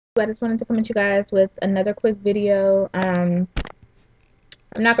I just wanted to come at you guys with another quick video. I'm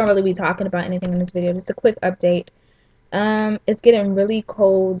not gonna really be talking about anything in this video, just a quick update. It's getting really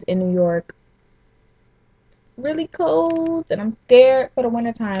cold in New York. Really cold, and I'm scared for the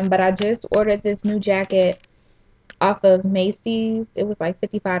wintertime, but I just ordered this new jacket off of Macy's. It was like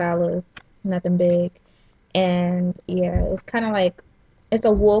 $55, nothing big. And yeah, it's kind of like it's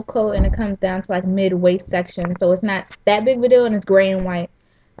a wool coat and it comes down to like mid-waist section, so it's not that big of a deal, and it's gray and white.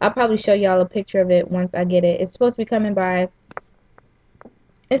 I'll probably show y'all a picture of it once I get it. It's supposed to be coming by,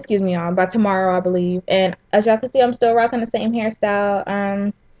 excuse me, y'all, by tomorrow, I believe. And as y'all can see, I'm still rocking the same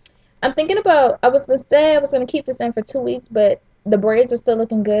hairstyle. I'm thinking about, I was gonna say I was gonna keep this in for 2 weeks, but the braids are still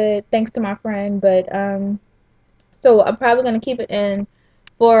looking good, thanks to my friend. But so I'm probably gonna keep it in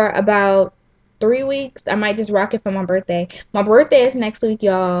for about 3 weeks. I might just rock it for my birthday. My birthday is next week,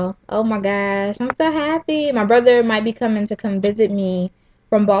 y'all. Oh my gosh, I'm so happy. My brother might be coming to come visit me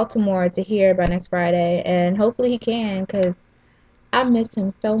from Baltimore to here by next Friday, and hopefully he can, because I miss him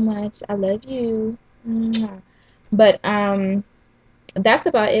so much. I love you. Mwah. But that's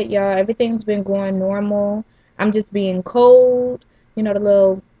about it, y'all. Everything's been going normal. I'm just being cold. You know, the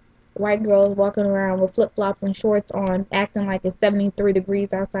little white girls walking around with flip-flops and shorts on, acting like it's 73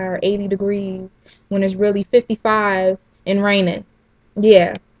 degrees outside or 80 degrees when it's really 55 and raining.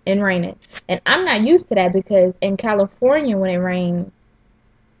 Yeah, and raining. And I'm not used to that, because in California when it rains,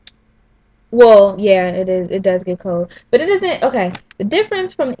 well, yeah, it is. It does get cold, but it doesn't. Okay, the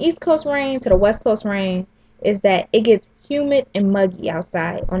difference from the East Coast rain to the West Coast rain is that it gets humid and muggy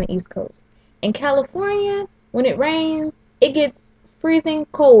outside on the East Coast. In California, when it rains, it gets freezing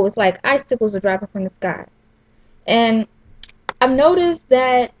cold. It's like icicles are dropping from the sky. And I've noticed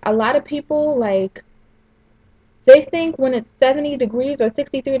that a lot of people, like, they think when it's 70 degrees or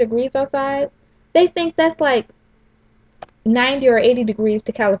 63 degrees outside, they think that's like 90 or 80 degrees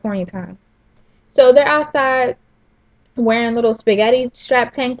to California time. So they're outside wearing little spaghetti strap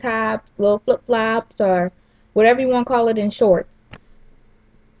tank tops, little flip-flops, or whatever you want to call it, in shorts.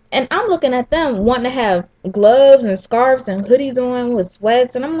 And I'm looking at them wanting to have gloves and scarves and hoodies on with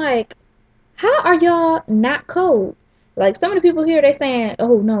sweats, and I'm like, how are y'all not cold? Like, some of the people here, they saying,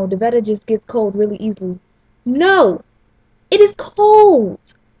 oh no, the weather just gets cold really easily. No, it is cold.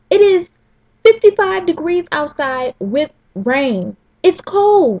 It is 55 degrees outside with rain. It's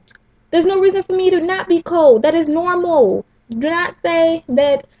cold. There's no reason for me to not be cold. That is normal. Do not say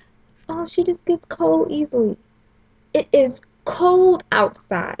that, oh, she just gets cold easily. It is cold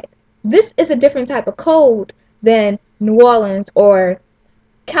outside. This is a different type of cold than New Orleans or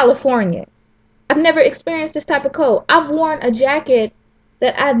California. I've never experienced this type of cold. I've worn a jacket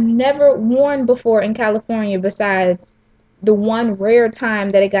that I've never worn before in California, besides the one rare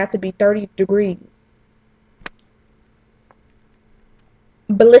time that it got to be 30 degrees.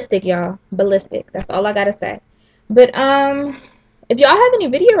 Ballistic, y'all. Ballistic. That's all I gotta say. But if y'all have any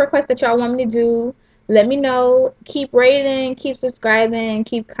video requests that y'all want me to do, let me know. Keep rating, keep subscribing,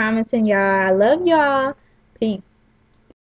 keep commenting, y'all. I love y'all. Peace.